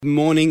Good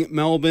morning,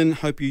 Melbourne.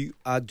 Hope you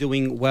are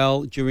doing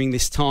well during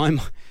this time.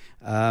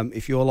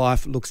 If your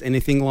life looks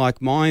anything like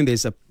mine,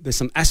 there's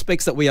some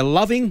aspects that we are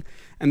loving,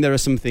 and there are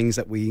some things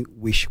that we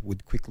wish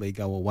would quickly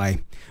go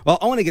away. Well,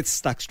 I want to get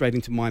stuck straight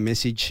into my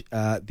message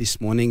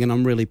this morning, and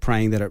I'm really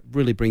praying that it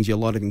really brings you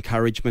a lot of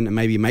encouragement and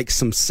maybe makes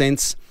some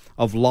sense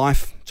of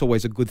life. It's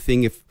always a good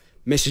thing if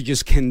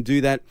messages can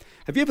do that.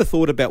 Have you ever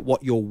thought about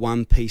what your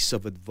one piece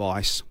of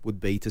advice would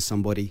be to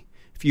somebody?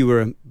 If you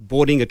were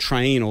boarding a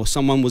train or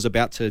someone was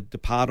about to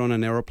depart on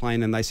an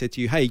aeroplane and they said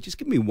to you, hey, just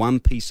give me one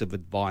piece of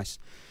advice.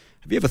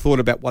 Have you ever thought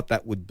about what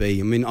that would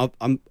be? I mean,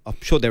 I'm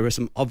sure there are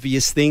some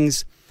obvious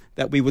things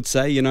that we would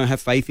say,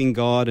 have faith in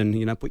God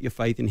and, put your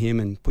faith in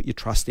Him and put your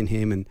trust in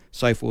Him and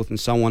so forth and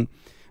so on.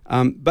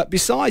 But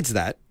besides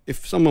that,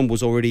 if someone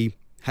was already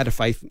had a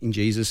faith in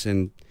Jesus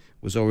and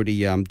was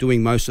already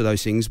doing most of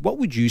those things, what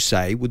would you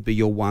say would be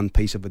your one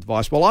piece of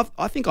advice? Well,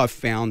 I think I've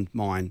found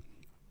mine.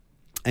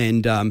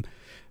 And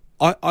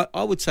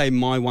I would say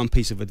my one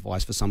piece of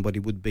advice for somebody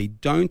would be,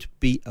 don't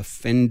be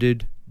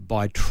offended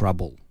by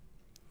trouble.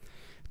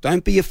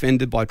 Don't be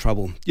offended by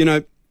trouble.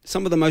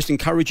 Some of the most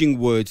encouraging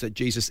words that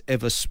Jesus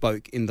ever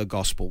spoke in the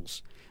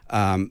Gospels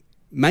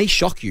may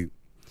shock you.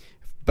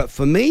 But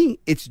for me,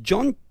 it's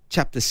John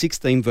chapter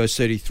 16, verse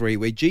 33,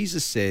 where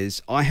Jesus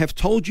says, I have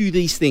told you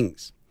these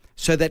things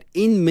so that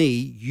in me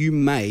you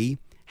may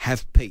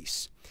have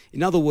peace.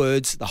 In other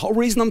words, the whole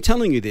reason I'm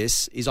telling you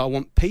this is I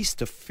want peace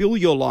to fill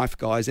your life,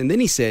 guys. And then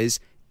he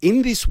says,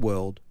 in this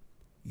world,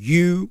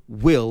 you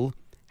will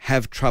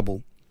have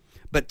trouble.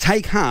 But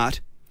take heart,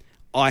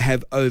 I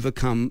have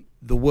overcome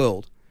the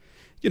world.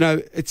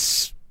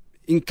 It's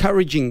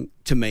encouraging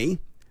to me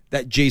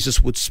that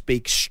Jesus would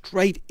speak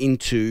straight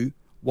into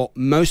what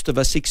most of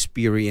us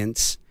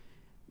experience,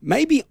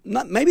 maybe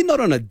not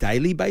on a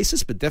daily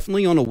basis, but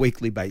definitely on a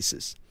weekly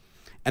basis.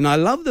 And I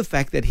love the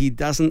fact that he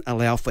doesn't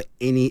allow for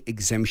any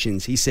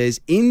exemptions. He says,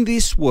 in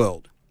this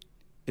world,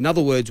 in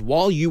other words,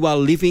 while you are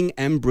living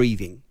and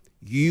breathing,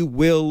 you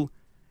will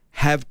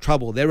have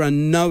trouble. There are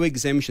no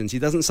exemptions. He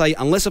doesn't say,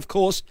 unless, of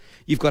course,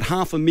 you've got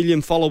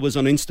 500,000 followers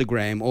on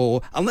Instagram,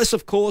 or unless,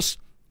 of course,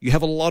 you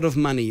have a lot of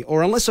money,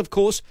 or unless, of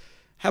course,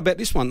 how about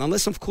this one?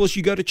 Unless, of course,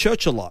 you go to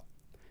church a lot.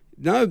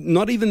 No,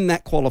 not even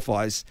that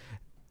qualifies.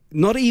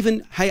 Not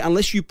even, hey,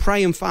 unless you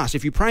pray and fast.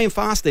 If you pray and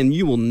fast, then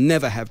you will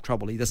never have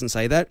trouble. He doesn't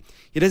say that.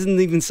 He doesn't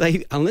even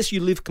say, unless you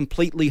live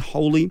completely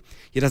holy.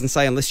 He doesn't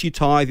say, unless you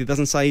tithe. He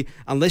doesn't say,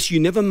 unless you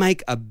never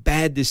make a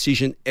bad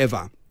decision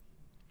ever.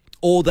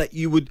 Or that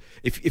you would,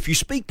 if you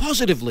speak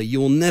positively, you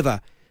will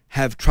never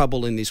have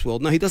trouble in this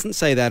world. No, he doesn't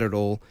say that at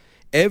all.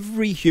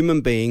 Every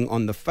human being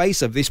on the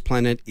face of this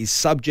planet is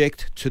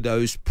subject to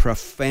those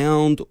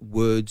profound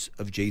words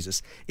of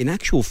Jesus. In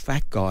actual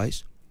fact,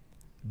 guys,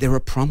 they're a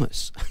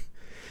promise.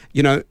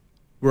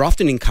 We're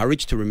often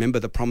encouraged to remember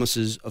the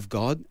promises of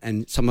God,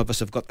 and some of us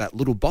have got that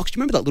little box. Do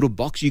you remember that little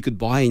box you could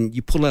buy and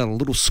you pull out a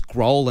little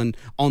scroll and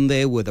on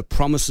there were the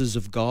promises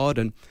of God?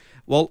 And,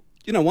 well,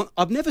 you know what?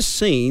 I've never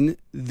seen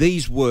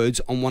these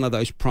words on one of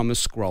those promise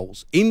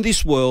scrolls. In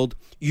this world,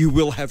 you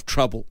will have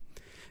trouble.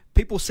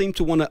 People seem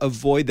to want to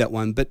avoid that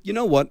one, but you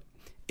know what?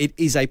 It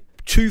is a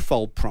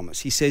twofold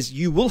promise. He says,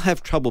 you will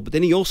have trouble, but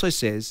then he also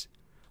says,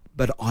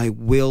 but I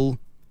will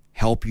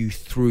help you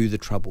through the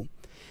trouble.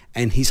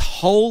 And his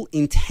whole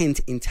intent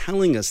in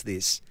telling us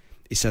this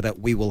is so that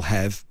we will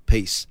have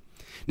peace.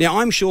 Now,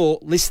 I'm sure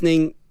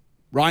listening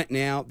right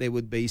now, there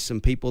would be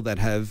some people that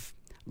have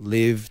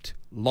lived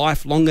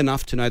life long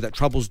enough to know that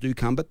troubles do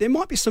come, but there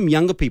might be some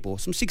younger people,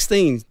 some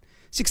 16,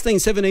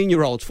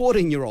 17-year-olds,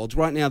 14-year-olds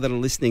right now that are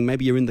listening.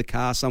 Maybe you're in the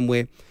car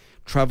somewhere,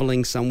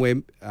 traveling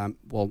somewhere.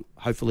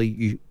 Hopefully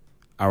you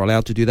are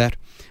allowed to do that.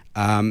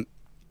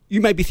 You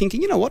may be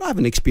thinking, you know what, I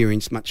haven't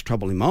experienced much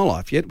trouble in my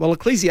life yet. Well,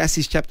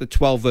 Ecclesiastes chapter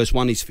 12, verse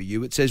 1 is for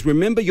you. It says,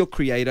 remember your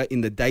Creator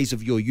in the days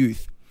of your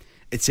youth.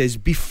 It says,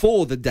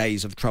 before the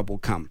days of trouble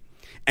come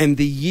and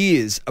the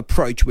years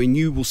approach when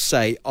you will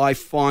say, I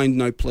find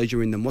no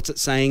pleasure in them. What's it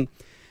saying?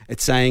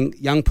 It's saying,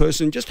 young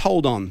person, just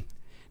hold on.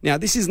 Now,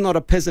 this is not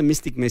a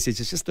pessimistic message.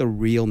 It's just a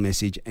real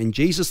message. And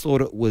Jesus thought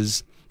it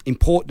was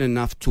important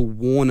enough to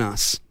warn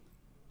us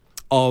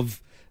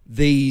of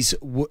these,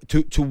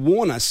 to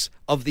warn us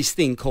of this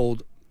thing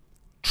called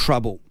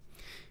trouble.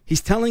 He's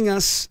telling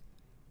us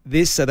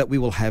this so that we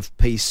will have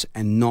peace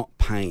and not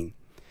pain.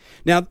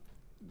 Now,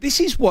 this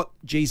is what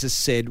Jesus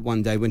said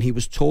one day when he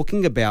was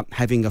talking about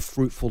having a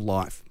fruitful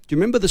life. Do you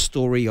remember the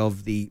story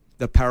of the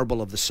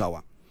parable of the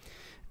sower?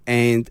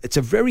 And it's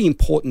a very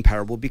important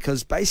parable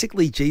because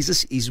basically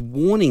Jesus is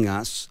warning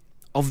us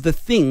of the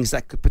things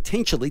that could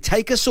potentially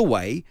take us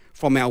away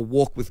from our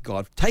walk with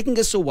God, taking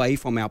us away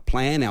from our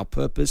plan, our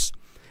purpose,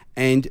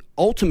 and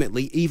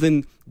ultimately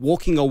even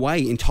walking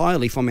away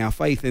entirely from our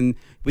faith. And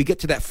we get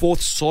to that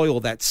fourth soil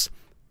that's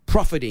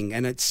profiting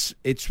and it's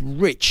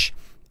rich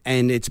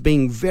and it's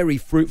being very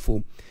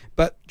fruitful.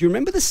 But do you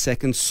remember the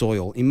second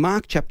soil? In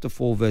Mark chapter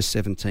 4, verse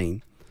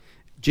 17,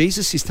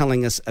 Jesus is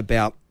telling us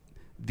about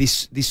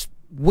this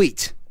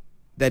wheat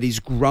that is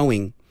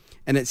growing.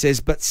 And it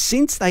says, but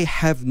since they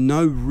have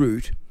no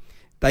root,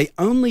 they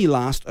only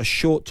last a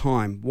short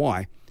time.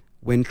 Why?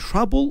 when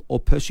trouble or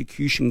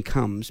persecution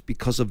comes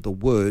because of the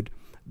word,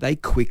 they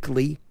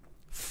quickly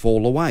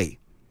fall away.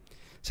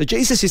 So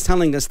Jesus is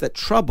telling us that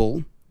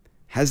trouble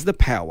has the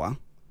power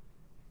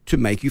to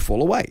make you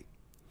fall away.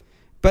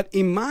 But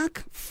in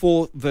Mark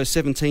 4, verse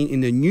 17,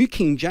 in the New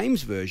King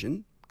James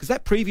Version, because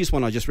that previous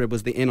one I just read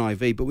was the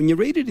NIV, but when you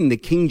read it in the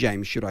King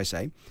James, should I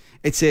say,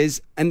 it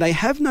says, and they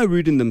have no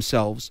root in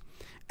themselves,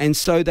 and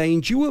so they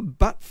endure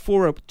but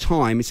for a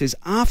time. It says,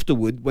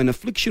 afterward, when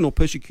affliction or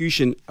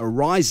persecution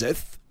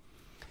ariseth,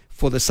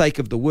 for the sake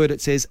of the word,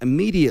 it says,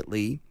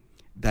 immediately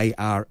they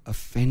are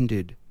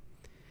offended.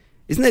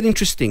 Isn't that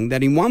interesting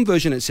that in one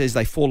version it says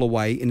they fall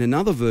away, in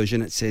another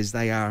version it says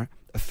they are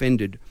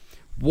offended?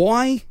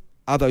 Why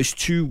are those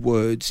two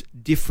words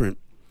different?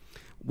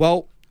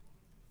 Well,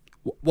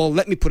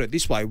 let me put it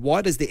this way.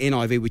 Why does the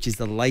NIV, which is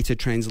the later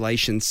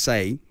translation,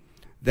 say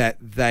that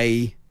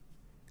they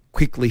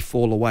quickly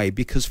fall away?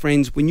 Because,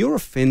 friends, when you're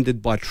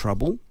offended by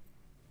trouble,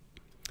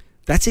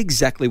 that's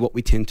exactly what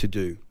we tend to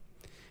do.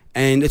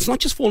 And it's not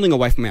just falling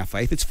away from our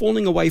faith, it's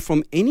falling away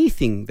from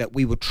anything that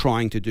we were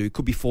trying to do. It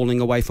could be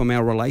falling away from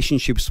our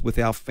relationships with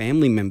our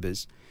family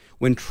members.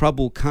 When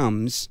trouble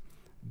comes,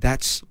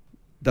 that's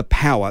the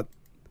power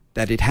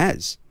that it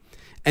has.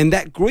 And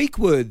that Greek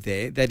word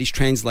there that is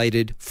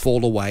translated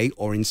fall away,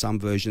 or in some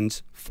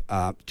versions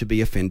to be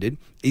offended,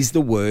 is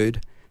the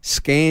word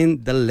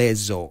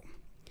skandalezo.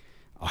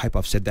 I hope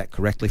I've said that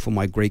correctly for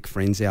my Greek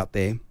friends out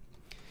there.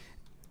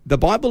 The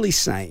Bible is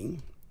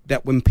saying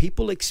that when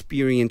people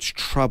experience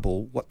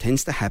trouble, what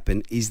tends to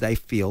happen is they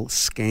feel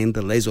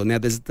skandalezo. Now,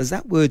 does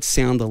that word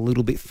sound a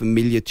little bit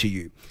familiar to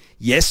you?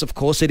 Yes, of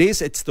course it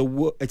is. It's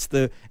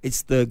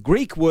the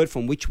Greek word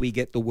from which we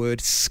get the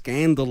word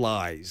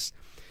scandalize.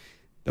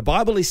 The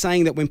Bible is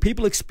saying that when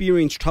people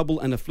experience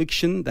trouble and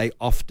affliction, they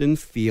often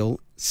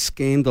feel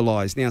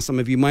scandalized. Now, some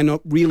of you may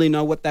not really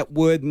know what that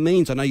word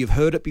means. I know you've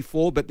heard it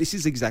before, but this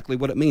is exactly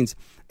what it means.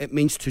 It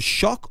means to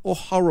shock or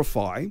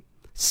horrify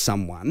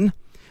someone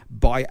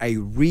by a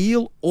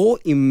real or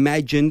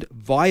imagined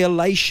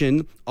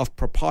violation of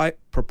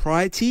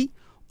propriety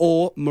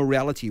or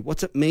morality.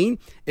 What's it mean?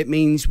 It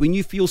means when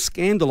you feel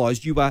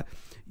scandalized, you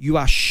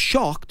are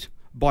shocked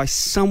by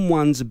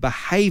someone's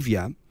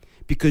behavior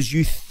because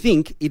you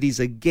think it is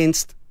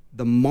against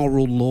the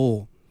moral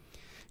law.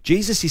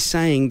 Jesus is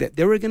saying that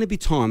there are going to be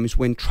times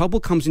when trouble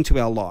comes into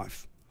our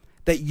life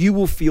that you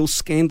will feel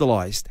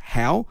scandalized.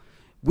 How?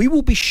 We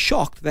will be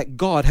shocked that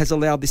God has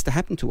allowed this to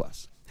happen to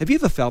us. Have you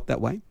ever felt that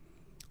way?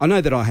 I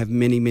know that I have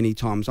many, many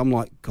times. I'm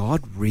like,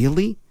 God,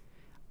 really?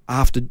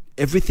 After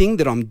everything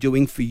that I'm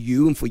doing for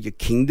you and for your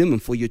kingdom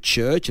and for your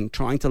church and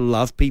trying to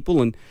love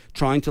people and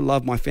trying to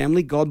love my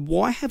family, God,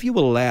 why have you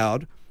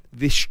allowed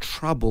this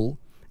trouble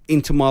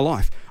into my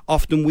life?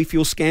 Often we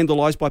feel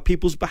scandalized by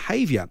people's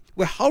behavior.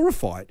 We're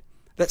horrified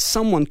that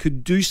someone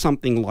could do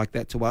something like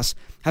that to us.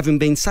 Having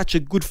been such a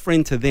good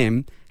friend to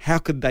them, how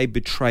could they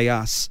betray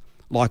us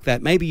like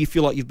that? Maybe you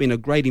feel like you've been a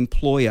great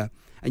employer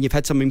and you've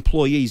had some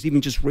employees,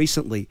 even just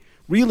recently,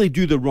 really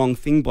do the wrong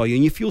thing by you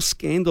and you feel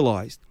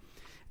scandalized.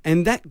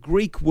 And that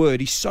Greek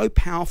word is so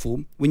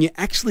powerful when you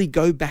actually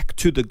go back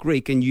to the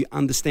Greek and you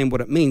understand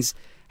what it means.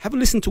 Have a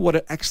listen to what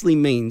it actually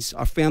means.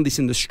 I found this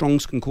in the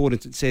Strong's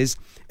Concordance. It says,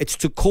 it's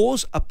to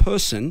cause a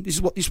person, this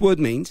is what this word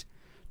means,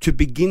 to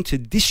begin to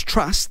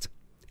distrust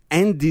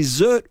and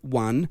desert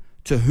one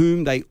to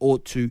whom they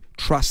ought to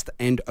trust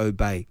and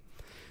obey.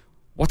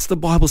 What's the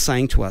Bible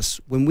saying to us?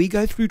 When we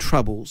go through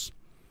troubles,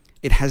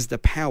 it has the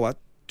power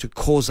to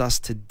cause us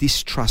to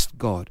distrust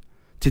God,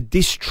 to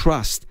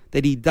distrust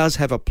that He does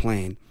have a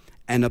plan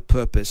and a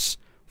purpose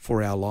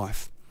for our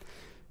life.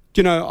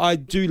 You know, I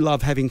do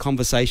love having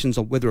conversations,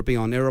 or whether it be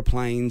on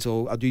aeroplanes,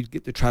 or I do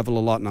get to travel a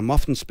lot, and I'm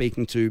often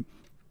speaking to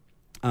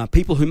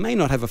people who may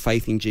not have a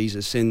faith in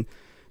Jesus. And,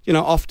 you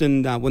know,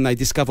 often when they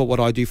discover what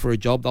I do for a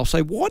job, they'll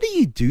say, why do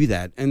you do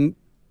that? And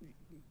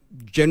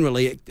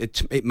generally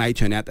it may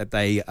turn out that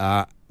they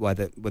are,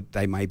 whether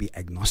they may be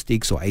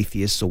agnostics or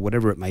atheists or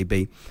whatever it may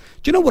be.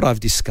 Do you know what I've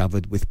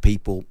discovered with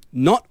people?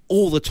 Not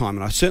all the time,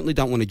 and I certainly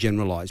don't want to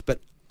generalize, but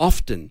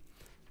often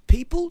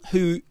people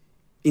who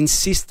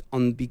insist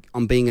on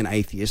being an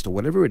atheist or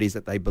whatever it is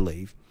that they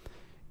believe,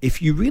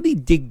 if you really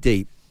dig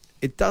deep,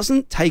 it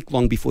doesn't take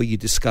long before you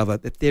discover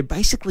that they're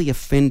basically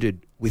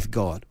offended with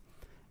God.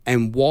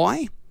 And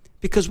why?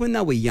 Because when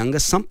they were younger,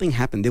 something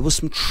happened. There was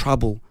some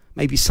trouble.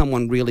 Maybe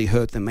someone really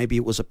hurt them. Maybe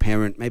it was a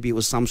parent. Maybe it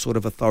was some sort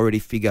of authority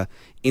figure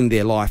in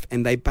their life.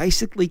 And they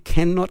basically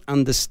cannot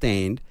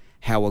understand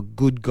how a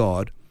good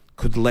God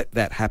could let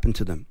that happen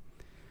to them.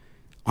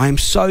 I am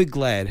so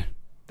glad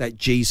that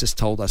Jesus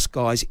told us,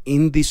 guys,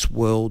 in this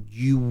world,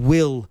 you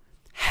will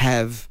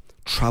have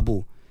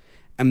trouble.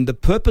 And the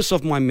purpose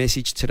of my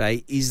message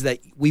today is that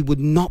we would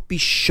not be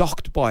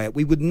shocked by it.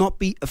 We would not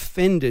be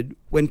offended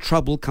when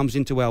trouble comes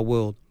into our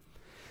world.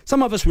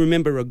 Some of us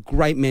remember a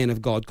great man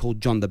of God called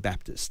John the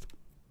Baptist.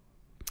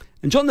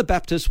 And John the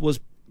Baptist was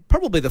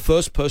probably the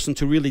first person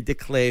to really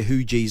declare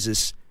who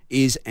Jesus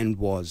is and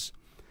was.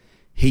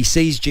 He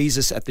sees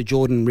Jesus at the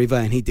Jordan River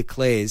and he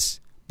declares,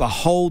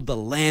 "Behold the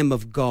Lamb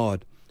of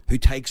God who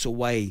takes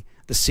away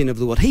the sin of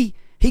the world.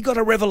 He got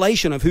a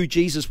revelation of who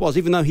Jesus was.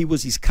 Even though he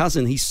was his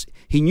cousin,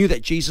 he knew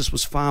that Jesus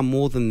was far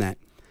more than that.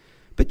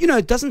 But,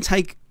 it doesn't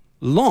take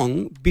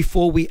long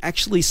before we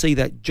actually see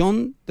that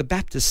John the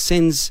Baptist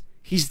sends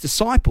his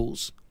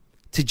disciples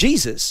to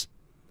Jesus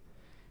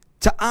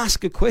to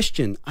ask a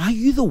question. Are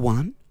you the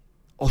one,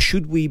 or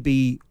should we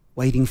be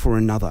waiting for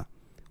another?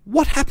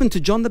 What happened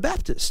to John the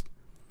Baptist?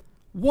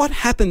 What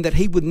happened that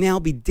he would now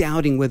be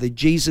doubting whether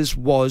Jesus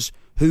was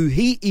who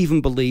he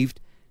even believed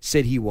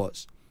said he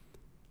was?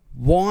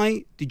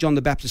 Why did John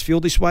the Baptist feel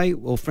this way?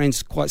 Well,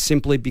 friends, quite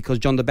simply because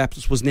John the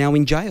Baptist was now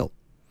in jail.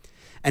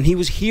 And he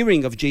was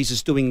hearing of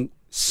Jesus doing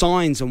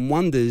signs and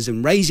wonders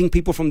and raising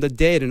people from the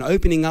dead and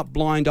opening up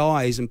blind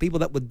eyes, and people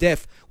that were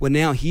deaf were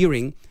now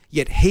hearing,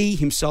 yet he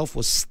himself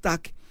was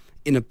stuck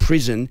in a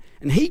prison,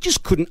 and he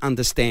just couldn't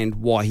understand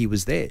why he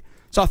was there.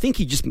 So I think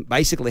he just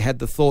basically had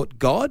the thought,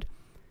 God,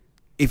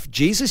 if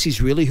Jesus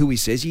is really who he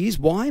says he is,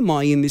 why am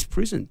I in this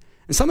prison?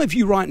 And some of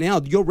you right now,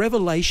 your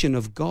revelation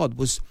of God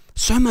was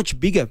so much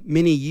bigger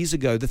many years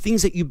ago. The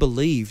things that you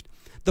believed,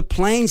 the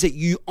plans that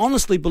you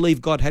honestly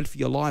believe God had for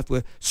your life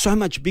were so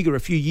much bigger a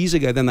few years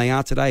ago than they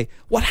are today.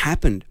 What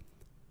happened?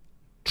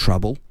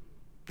 Trouble.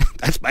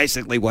 That's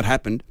basically what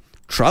happened.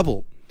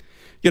 Trouble.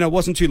 It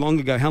wasn't too long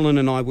ago, Helen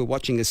and I were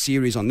watching a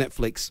series on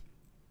Netflix,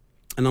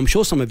 and I'm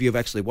sure some of you have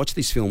actually watched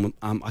this film.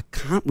 I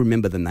can't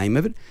remember the name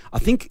of it. I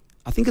think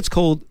it's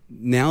called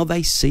Now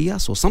They See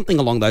Us or something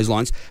along those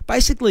lines.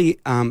 Basically,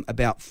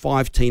 about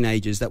 5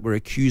 teenagers that were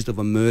accused of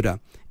a murder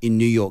in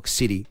New York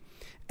City,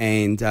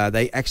 and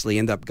they actually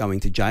end up going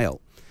to jail.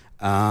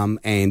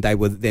 And they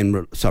were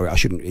then, sorry, I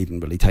shouldn't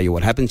even really tell you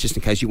what happens, just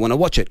in case you want to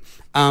watch it.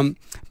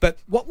 But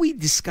what we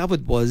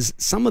discovered was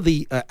some of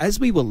the, as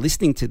we were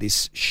listening to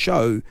this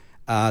show,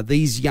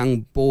 these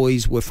young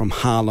boys were from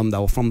Harlem. They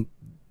were from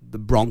the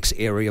Bronx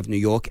area of New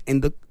York.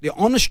 And the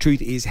honest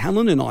truth is,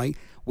 Helen and I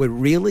were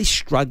really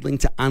struggling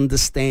to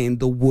understand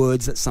the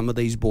words that some of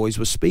these boys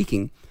were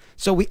speaking.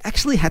 So we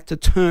actually had to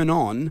turn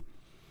on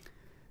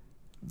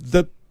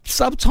the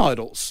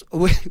subtitles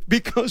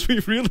because we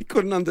really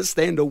couldn't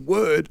understand a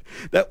word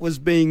that was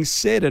being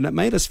said, and it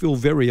made us feel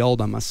very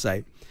old, I must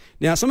say.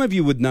 Now, some of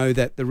you would know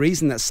that the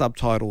reason that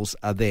subtitles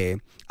are there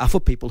are for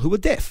people who are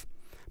deaf,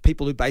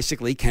 people who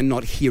basically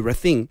cannot hear a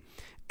thing.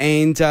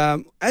 And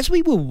as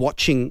we were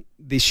watching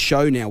this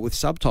show now with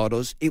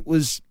subtitles,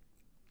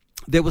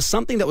 there was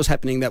something that was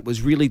happening that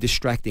was really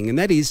distracting, and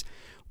that is,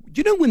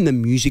 when the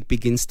music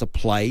begins to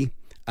play,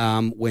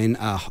 when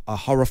a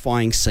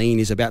horrifying scene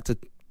is about to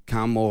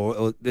come,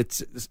 or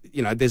it's,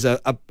 there's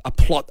a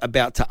plot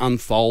about to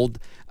unfold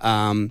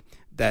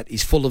that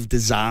is full of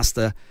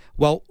disaster.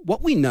 Well,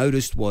 what we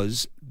noticed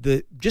was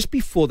that just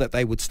before that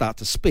they would start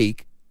to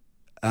speak,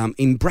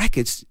 in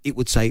brackets, it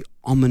would say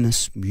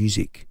ominous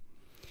music.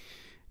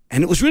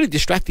 And it was really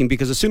distracting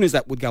because as soon as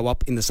that would go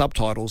up in the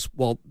subtitles,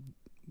 well,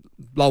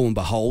 lo and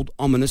behold,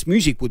 ominous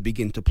music would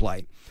begin to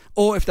play.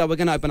 Or if they were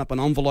going to open up an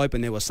envelope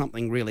and there was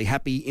something really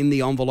happy in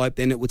the envelope,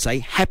 then it would say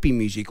happy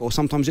music, or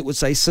sometimes it would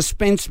say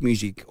suspense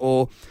music.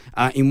 Or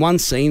in one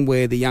scene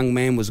where the young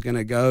man was going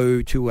to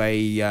go to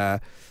a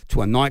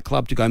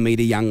nightclub to go meet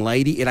a young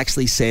lady, it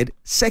actually said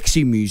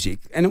sexy music.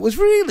 And it was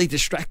really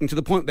distracting to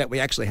the point that we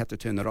actually had to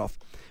turn it off.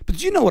 But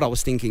do you know what I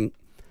was thinking?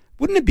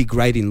 Wouldn't it be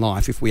great in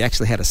life if we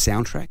actually had a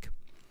soundtrack?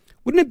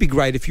 Wouldn't it be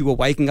great if you were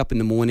waking up in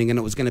the morning and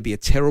it was going to be a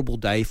terrible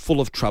day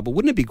full of trouble?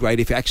 Wouldn't it be great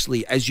if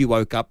actually as you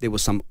woke up there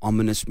was some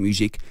ominous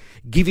music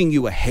giving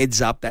you a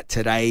heads up that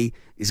today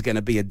is going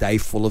to be a day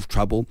full of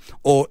trouble?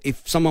 Or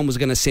if someone was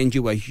going to send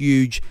you a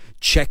huge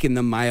check in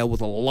the mail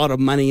with a lot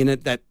of money in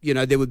it, that,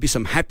 there would be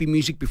some happy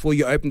music before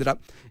you opened it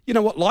up. You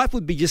know what? Life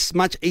would be just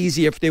much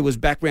easier if there was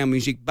background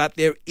music, but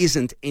there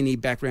isn't any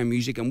background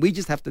music, and we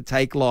just have to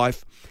take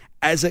life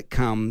as it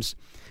comes.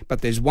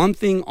 But there's one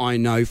thing I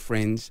know,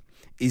 friends,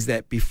 is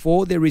that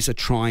before there is a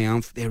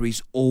triumph, there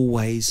is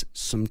always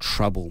some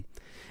trouble.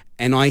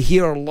 And I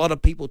hear a lot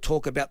of people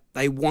talk about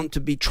they want to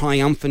be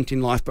triumphant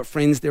in life, but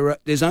friends,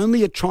 there's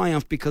only a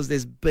triumph because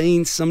there's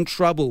been some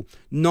trouble.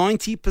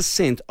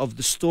 90% of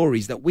the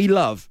stories that we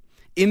love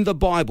in the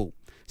Bible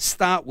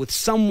start with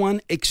someone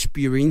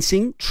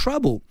experiencing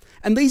trouble.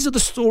 And these are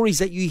the stories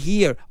that you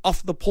hear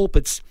off the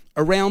pulpits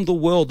around the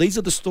world. These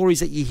are the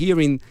stories that you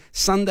hear in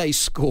Sunday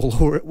school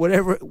or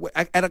whatever,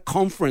 at a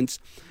conference.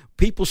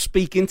 People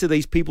speak into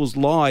these people's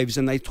lives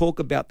and they talk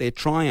about their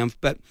triumph.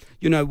 But,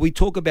 we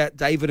talk about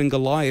David and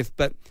Goliath,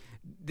 but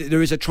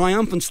there is a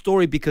triumphant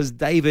story because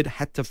David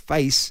had to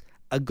face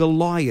a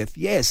Goliath.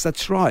 Yes,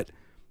 that's right.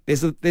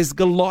 There's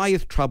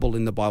Goliath trouble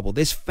in the Bible.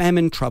 There's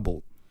famine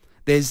trouble.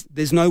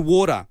 There's no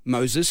water,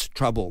 Moses,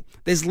 trouble.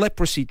 There's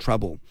leprosy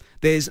trouble.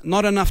 There's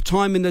not enough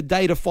time in the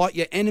day to fight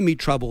your enemy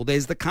trouble.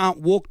 There's the can't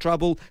walk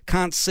trouble,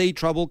 can't see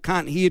trouble,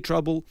 can't hear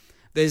trouble.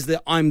 There's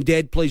the I'm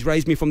dead, please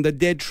raise me from the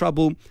dead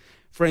trouble.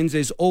 Friends,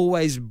 there's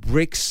always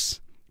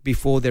bricks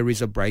before there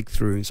is a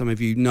breakthrough. Some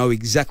of you know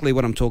exactly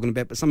what I'm talking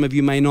about, but some of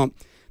you may not.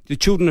 The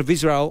children of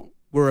Israel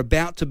were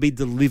about to be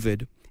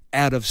delivered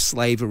out of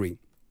slavery.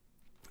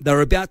 They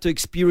were about to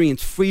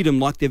experience freedom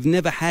like they've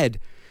never had.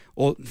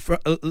 or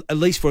at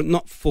least for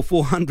not for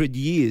 400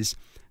 years.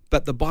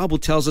 But the Bible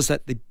tells us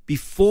that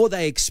before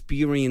they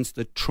experienced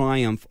the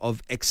triumph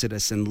of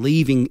Exodus and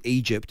leaving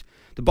Egypt,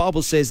 the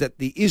Bible says that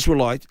the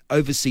Israelite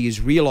overseers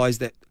realized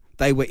that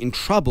they were in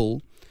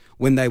trouble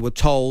when they were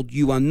told,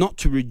 you are not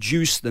to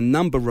reduce the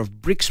number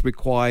of bricks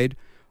required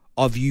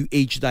of you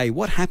each day.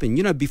 What happened?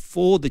 You know,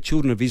 before the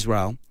children of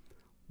Israel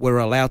were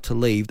allowed to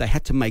leave, they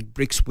had to make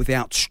bricks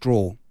without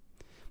straw.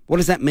 What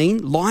does that mean?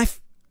 Life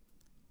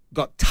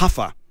got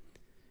tougher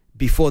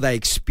before they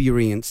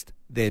experienced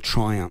their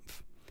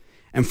triumph.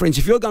 And friends,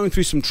 if you're going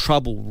through some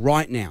trouble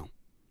right now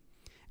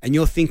and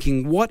you're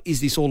thinking, what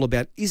is this all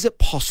about? Is it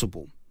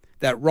possible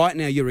that right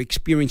now you're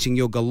experiencing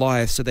your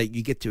Goliath so that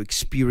you get to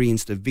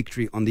experience the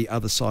victory on the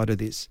other side of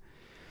this?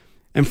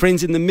 And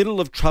friends, in the middle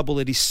of trouble,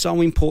 it is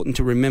so important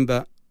to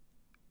remember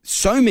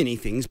so many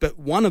things, but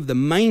one of the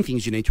main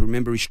things you need to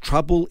remember is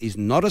trouble is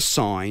not a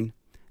sign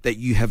that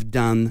you have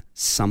done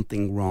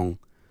something wrong.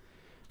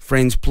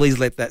 Friends, please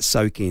let that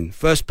soak in.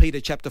 1 Peter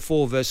chapter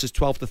 4, verses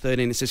 12 to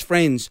 13, it says,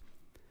 friends,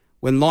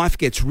 when life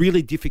gets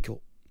really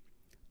difficult,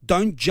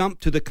 don't jump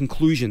to the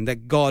conclusion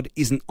that God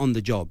isn't on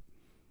the job.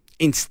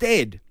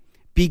 Instead,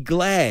 be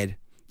glad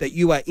that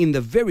you are in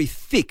the very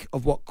thick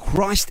of what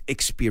Christ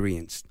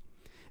experienced.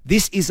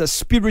 This is a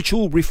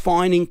spiritual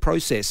refining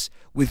process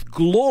with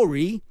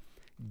glory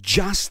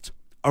just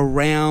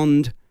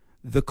around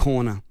the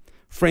corner.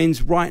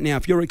 Friends, right now,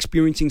 if you're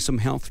experiencing some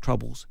health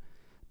troubles,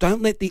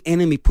 don't let the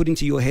enemy put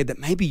into your head that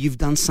maybe you've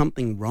done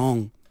something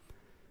wrong.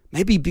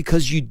 Maybe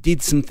because you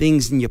did some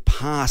things in your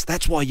past,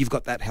 that's why you've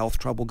got that health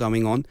trouble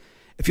going on.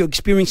 If you're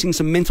experiencing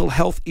some mental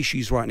health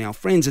issues right now,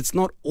 friends, it's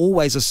not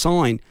always a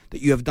sign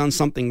that you have done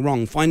something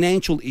wrong.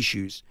 Financial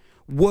issues,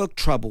 work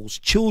troubles,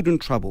 children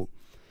trouble.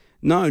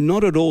 No,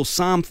 not at all.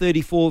 Psalm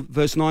 34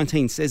 verse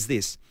 19 says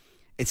this.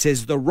 It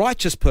says, the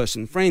righteous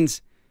person,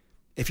 friends,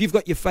 if you've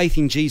got your faith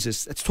in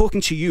Jesus, it's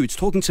talking to you, it's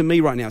talking to me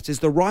right now. It says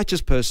the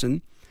righteous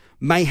person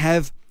may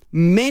have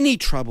many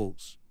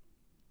troubles,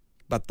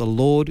 but the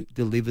Lord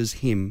delivers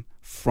him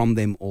from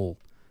them all.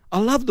 I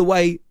love the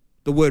way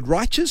the word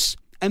righteous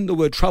and the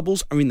word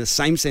troubles are in the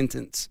same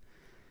sentence.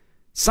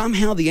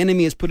 Somehow the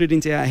enemy has put it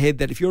into our head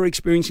that if you're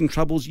experiencing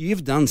troubles,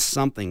 you've done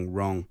something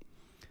wrong.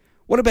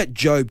 What about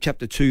Job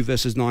chapter 2,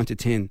 verses 9 to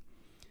 10?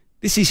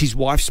 This is his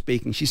wife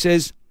speaking. She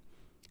says,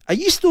 are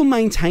you still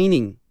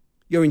maintaining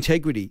your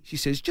integrity? She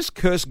says, just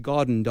curse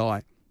God and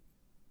die.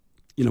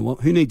 You know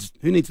what? Who needs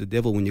the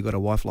devil when you've got a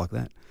wife like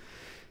that?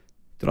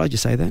 Did I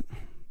just say that?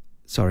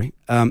 Sorry.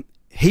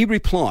 He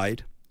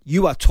replied,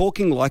 you are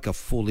talking like a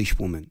foolish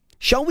woman.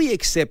 Shall we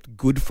accept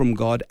good from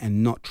God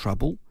and not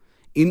trouble?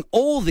 In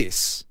all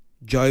this,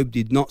 Job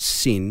did not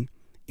sin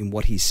in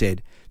what he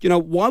said. You know,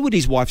 why would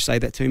his wife say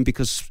that to him?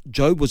 Because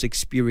Job was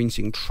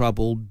experiencing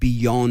trouble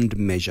beyond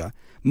measure,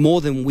 more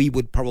than we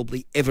would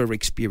probably ever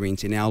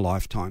experience in our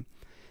lifetime.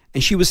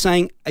 And she was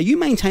saying, are you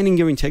maintaining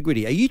your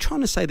integrity? Are you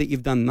trying to say that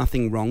you've done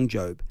nothing wrong,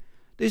 Job?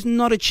 There's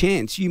not a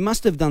chance. You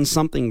must have done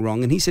something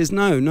wrong. And he says,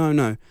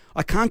 no.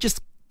 I can't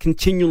just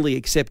continually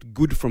accept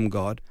good from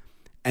God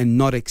and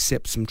not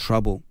accept some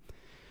trouble.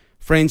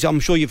 Friends, I'm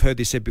sure you've heard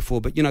this said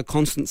before, but you know,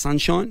 constant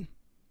sunshine,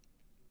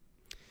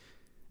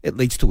 it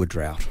leads to a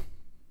drought.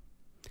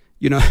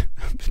 You know,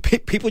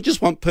 people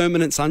just want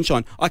permanent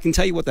sunshine. I can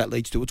tell you what that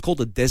leads to. It's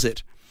called a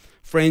desert.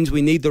 Friends,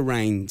 we need the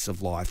rains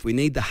of life. We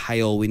need the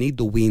hail. We need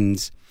the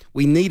winds.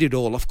 We need it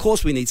all. Of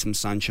course, we need some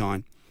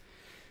sunshine.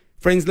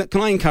 Friends,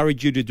 can I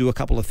encourage you to do a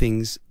couple of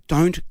things?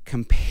 Don't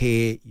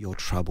compare your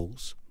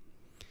troubles.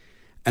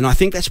 And I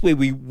think that's where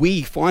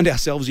we find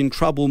ourselves in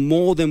trouble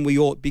more than we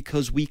ought,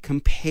 because we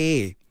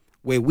compare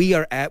where we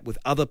are at with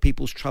other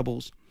people's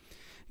troubles.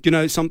 You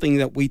know, something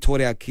that we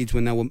taught our kids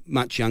when they were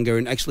much younger,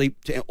 and actually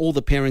to all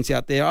the parents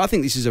out there, I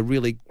think this is a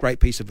really great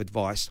piece of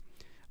advice.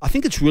 I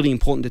think it's really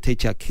important to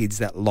teach our kids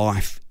that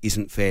life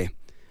isn't fair.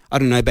 I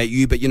don't know about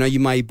you, but you know, you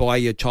may buy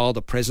your child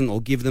a present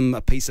or give them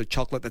a piece of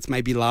chocolate that's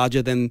maybe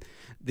larger than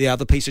the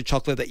other piece of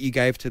chocolate that you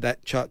gave to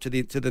that to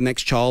the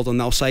next child, and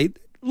they'll say,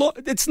 "Look,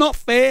 it's not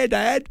fair,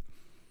 Dad."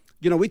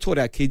 You know, we taught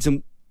our kids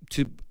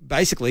to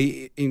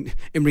basically, in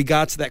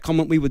regards to that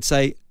comment, we would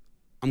say,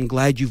 "I'm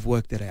glad you've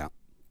worked it out."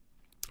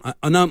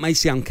 I know it may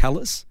sound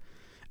callous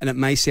and it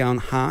may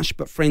sound harsh,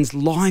 but friends,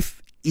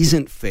 life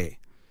isn't fair.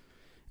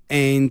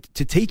 And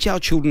to teach our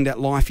children that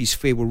life is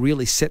fair will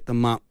really set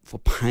them up for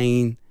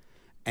pain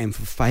and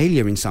for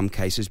failure in some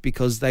cases,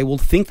 because they will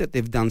think that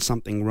they've done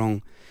something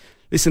wrong.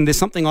 Listen, there's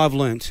something I've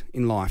learnt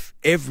in life.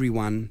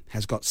 Everyone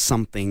has got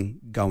something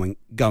going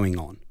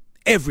on.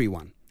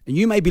 Everyone. And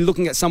you may be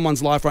looking at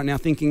someone's life right now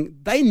thinking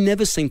they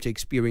never seem to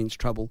experience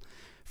trouble.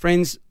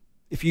 Friends,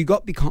 if you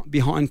got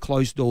behind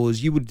closed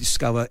doors, you would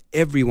discover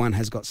everyone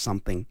has got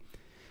something.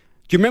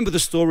 Do you remember the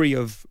story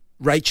of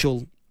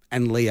Rachel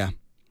and Leah?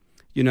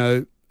 You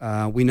know,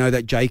 we know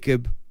that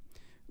Jacob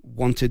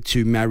wanted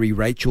to marry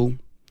Rachel,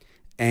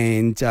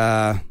 and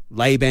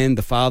Laban,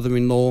 the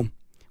father-in-law,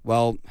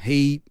 well,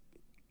 he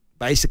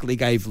basically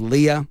gave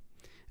Leah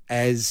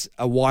as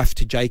a wife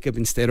to Jacob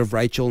instead of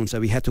Rachel, and so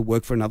he had to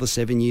work for another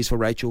 7 years for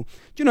Rachel.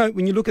 Do you know,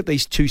 when you look at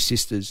these two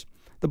sisters,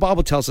 the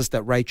Bible tells us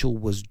that Rachel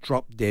was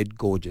drop dead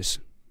gorgeous.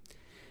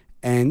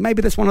 And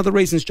maybe that's one of the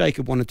reasons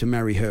Jacob wanted to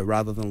marry her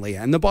rather than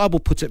Leah. And the Bible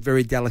puts it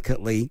very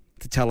delicately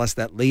to tell us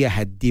that Leah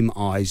had dim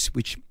eyes,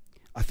 which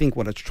I think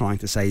what it's trying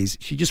to say is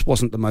she just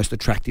wasn't the most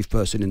attractive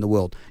person in the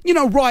world. You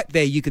know, right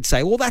there you could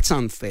say, well, that's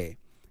unfair.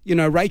 You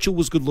know, Rachel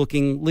was good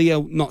looking,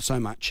 Leah not so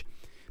much.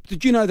 But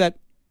did you know that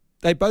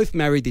they both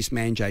married this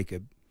man,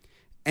 Jacob?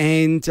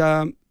 And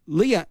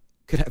Leah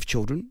could have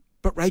children,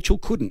 but Rachel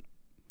couldn't.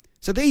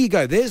 So there you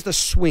go. There's the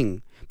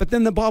swing. But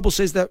then the Bible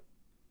says that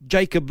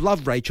Jacob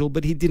loved Rachel,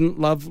 but he didn't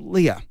love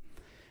Leah.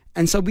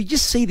 And so we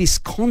just see this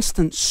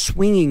constant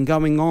swinging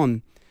going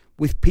on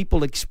with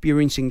people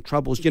experiencing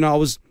troubles. You know, I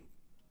was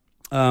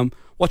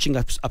watching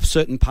a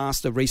certain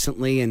pastor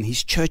recently, and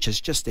his church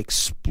has just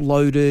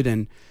exploded,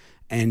 and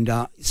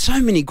so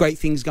many great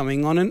things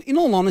going on. And in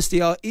all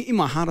honesty, in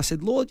my heart, I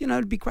said, Lord, you know,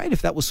 it'd be great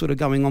if that was sort of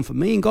going on for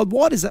me. And God,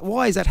 why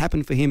has that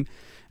happened for him?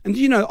 And,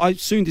 you know, I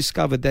soon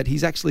discovered that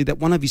that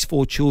one of his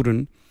 4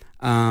 children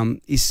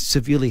is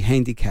severely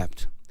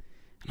handicapped.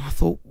 And I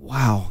thought,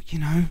 wow, you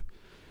know.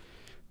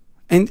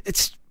 And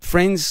it's,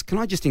 friends, can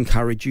I just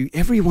encourage you?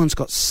 Everyone's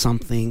got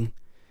something.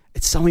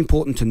 It's so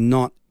important to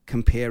not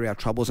compare our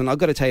troubles. And I've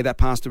got to tell you, that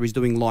pastor is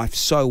doing life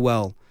so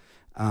well,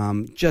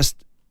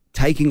 just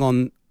taking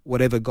on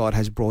whatever God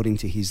has brought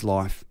into his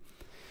life.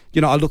 You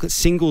know, I look at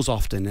singles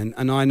often,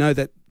 and I know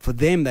that for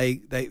them,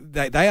 they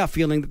are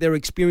feeling that they're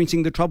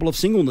experiencing the trouble of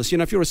singleness. You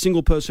know, if you're a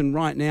single person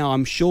right now,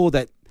 I'm sure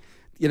that,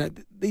 you know,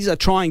 these are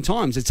trying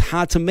times. It's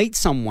hard to meet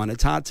someone.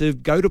 It's hard to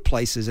go to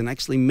places and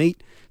actually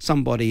meet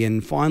somebody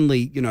and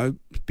finally, you know,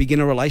 begin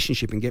a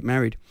relationship and get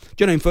married.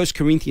 Do you know, in 1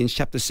 Corinthians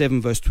chapter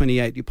 7, verse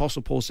 28, the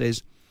Apostle Paul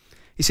says,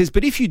 he says,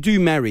 but if you do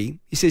marry,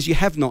 he says, you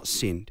have not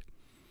sinned.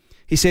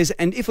 He says,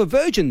 and if a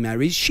virgin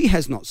marries, she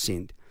has not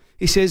sinned.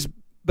 He says,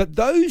 but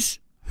those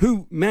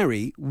who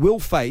marry will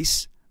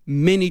face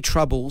many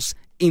troubles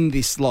in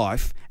this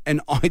life, and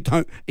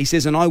he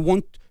says, and I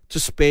want to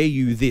spare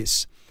you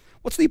this.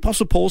 What's the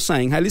Apostle Paul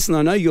saying? Hey, listen,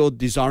 I know you're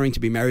desiring to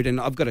be married, and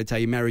I've got to tell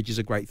you, marriage is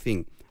a great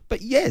thing.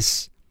 But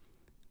yes,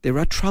 there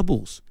are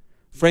troubles.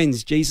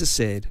 Friends, Jesus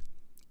said,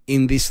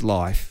 in this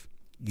life,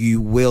 you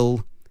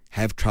will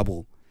have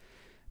trouble.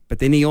 But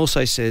then he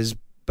also says,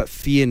 but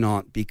fear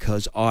not,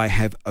 because I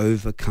have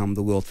overcome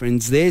the world.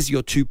 Friends, there's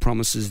your 2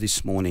 promises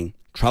this morning.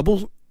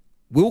 Trouble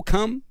will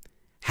come,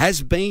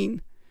 has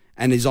been,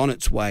 and is on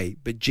its way.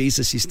 But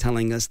Jesus is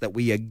telling us that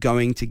we are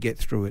going to get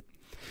through it.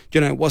 Do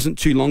you know, it wasn't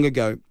too long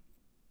ago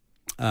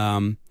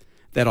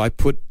that I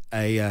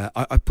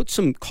put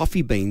some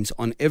coffee beans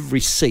on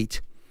every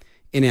seat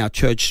in our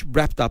church,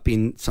 wrapped up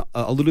in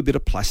a little bit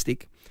of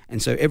plastic.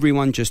 And so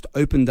everyone just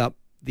opened up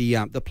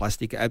the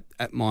plastic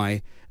at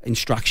my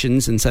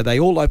instructions, and so they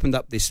all opened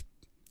up this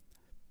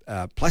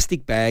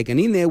plastic bag, and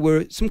in there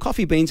were some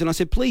coffee beans. And I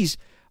said, please,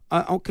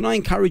 can I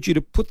encourage you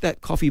to put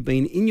that coffee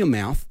bean in your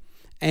mouth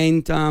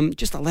and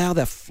just allow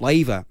that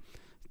flavour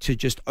to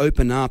just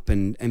open up,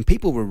 and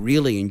people were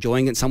really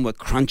enjoying it. Some were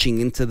crunching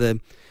into the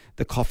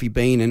coffee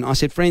bean. And I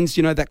said, friends,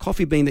 you know, that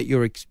coffee bean that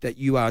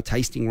you are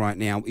tasting right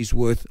now is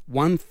worth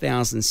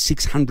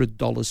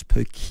 $1,600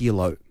 per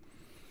kilo.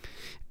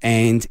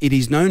 And it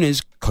is known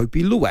as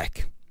Kopi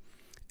Luwak.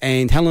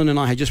 And Helen and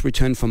I had just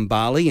returned from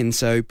Bali, and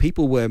so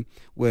people were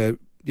you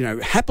know,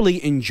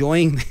 happily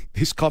enjoying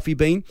this coffee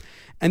bean.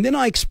 And then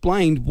I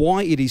explained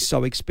why it is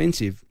so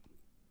expensive.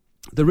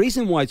 The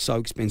reason why it's so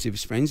expensive,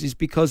 friends, is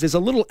because there's a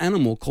little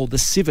animal called the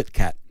civet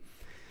cat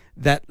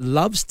that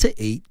loves to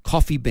eat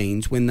coffee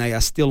beans when they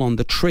are still on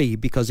the tree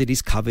because it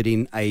is covered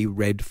in a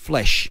red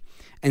flesh.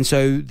 And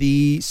so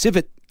the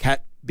civet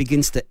cat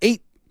begins to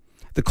eat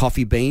the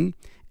coffee bean,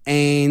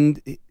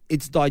 and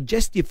its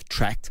digestive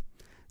tract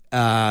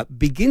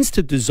begins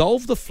to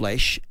dissolve the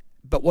flesh.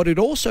 But what it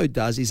also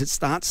does is it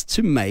starts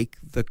to make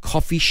the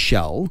coffee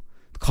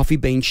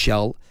bean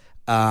shell,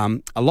 a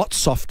lot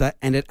softer,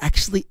 and it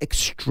actually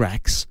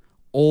extracts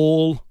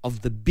all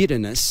of the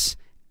bitterness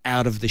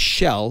out of the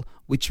shell,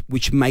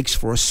 which makes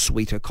for a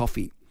sweeter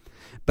coffee.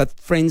 But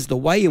friends, the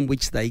way in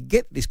which they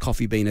get this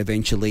coffee bean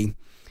eventually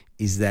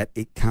is that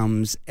it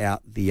comes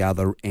out the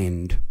other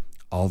end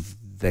of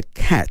the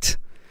cat.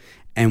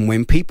 And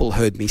when people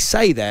heard me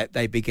say that,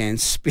 they began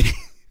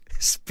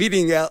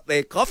spitting out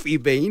their coffee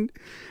bean,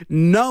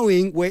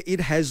 knowing where it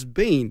has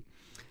been.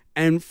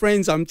 And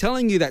friends, I'm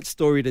telling you that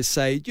story to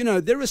say, you know,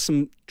 there are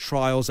some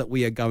trials that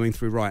we are going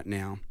through right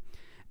now.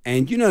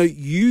 And, you know,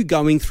 you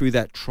going through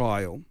that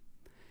trial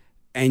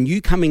and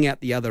you coming out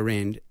the other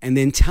end and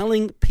then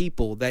telling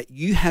people that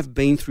you have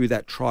been through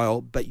that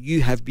trial, but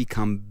you have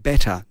become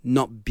better,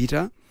 not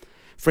bitter.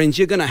 Friends,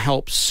 you're going to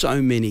help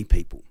so many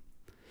people.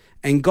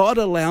 And God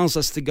allows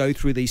us to go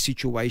through these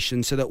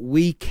situations so that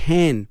we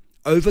can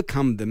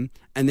overcome them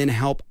and then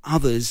help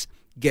others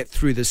get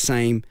through the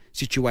same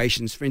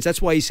situations. Friends,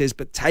 that's why he says,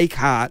 but take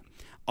heart,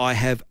 I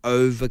have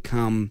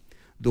overcome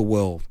the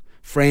world.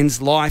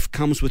 Friends, life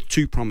comes with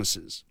 2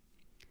 promises.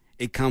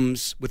 It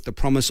comes with the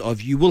promise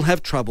of you will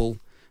have trouble,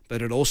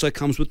 but it also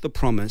comes with the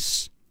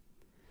promise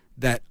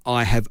that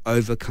I have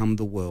overcome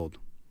the world.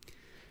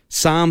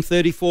 Psalm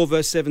 34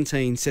 verse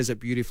 17 says it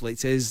beautifully. It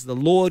says, the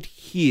Lord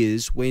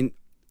hears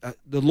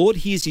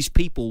his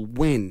people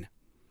when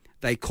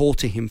they call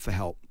to him for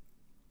help.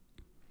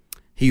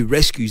 He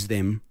rescues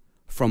them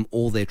from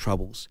all their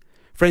troubles.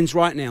 Friends,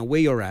 right now, where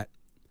you're at,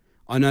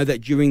 I know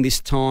that during this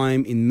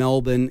time in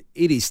Melbourne,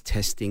 it is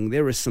testing.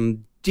 There are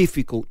some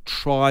difficult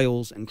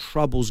trials and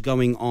troubles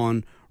going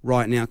on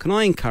right now. Can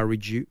I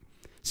encourage you?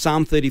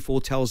 Psalm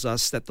 34 tells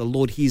us that the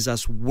Lord hears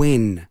us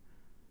when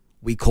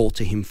we call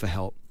to him for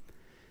help.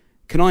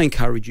 Can I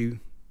encourage you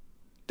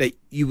that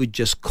you would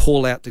just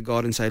call out to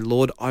God and say,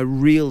 Lord, I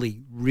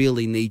really,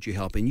 really need your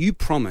help. And you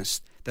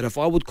promised that if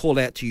I would call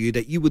out to you,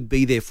 that you would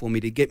be there for me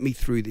to get me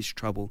through this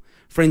trouble.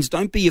 Friends,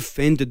 don't be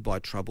offended by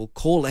trouble.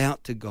 Call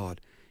out to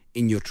God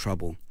in your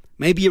trouble.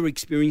 Maybe you're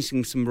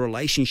experiencing some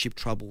relationship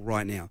trouble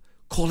right now.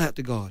 Call out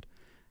to God.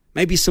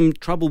 Maybe some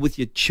trouble with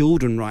your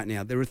children right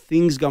now. There are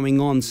things going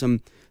on,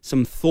 some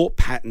thought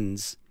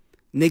patterns,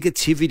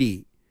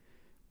 negativity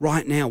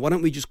right now. Why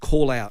don't we just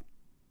call out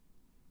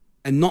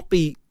and not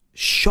be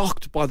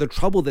shocked by the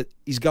trouble that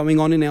is going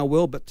on in our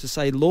world, but to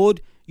say, Lord,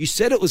 you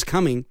said it was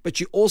coming, but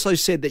you also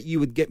said that you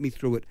would get me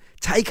through it.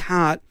 Take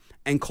heart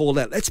and call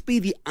out. Let's be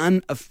the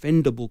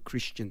unoffendable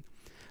Christian.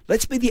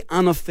 Let's be the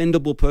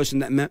unoffendable person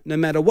that no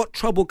matter what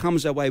trouble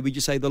comes our way, we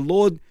just say the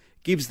Lord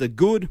gives the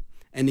good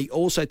and he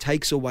also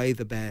takes away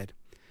the bad.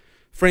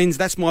 Friends,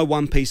 that's my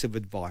one piece of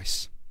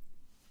advice.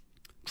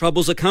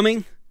 Troubles are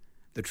coming.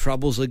 The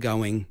troubles are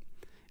going.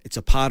 It's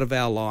a part of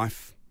our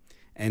life.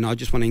 And I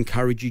just want to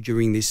encourage you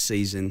during this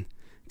season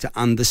to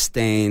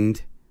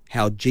understand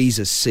how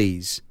Jesus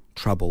sees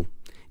trouble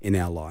in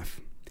our life.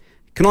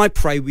 Can I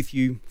pray with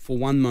you for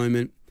one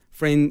moment?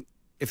 Friend,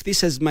 if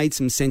this has made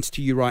some sense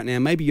to you right now,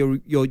 maybe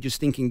you're just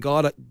thinking,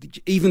 God,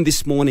 even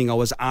this morning I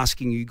was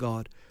asking you,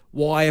 God,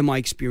 why am I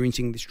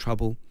experiencing this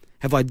trouble?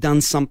 Have I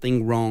done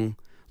something wrong?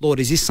 Lord,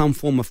 is this some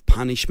form of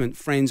punishment?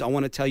 Friends, I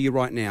want to tell you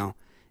right now,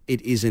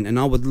 it isn't. And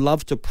I would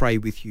love to pray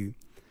with you.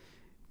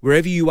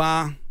 Wherever you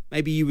are,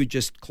 maybe you would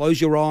just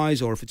close your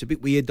eyes, or if it's a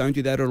bit weird, don't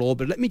do that at all.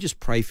 But let me just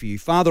pray for you.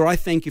 Father, I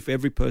thank you for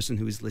every person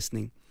who is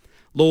listening.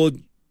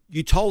 Lord,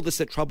 you told us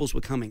that troubles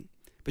were coming,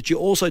 but you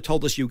also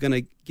told us you were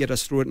going to get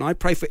us through it. And I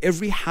pray for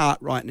every heart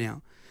right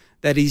now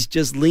that is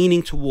just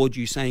leaning toward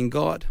you, saying,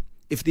 God,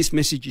 if this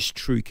message is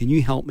true, can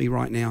you help me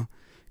right now?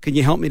 Can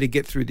you help me to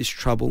get through this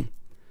trouble?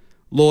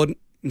 Lord,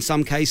 in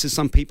some cases,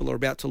 some people are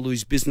about to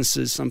lose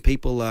businesses. Some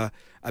people are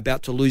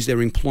about to lose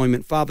their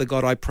employment. Father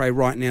God, I pray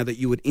right now that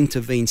you would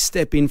intervene,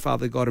 step in,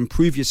 Father God, and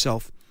prove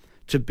yourself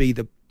to be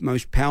the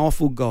most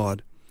powerful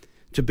God,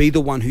 to be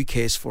the one who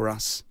cares for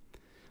us.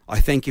 I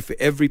thank you for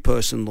every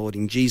person, Lord,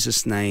 in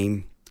Jesus'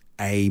 name,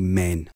 amen.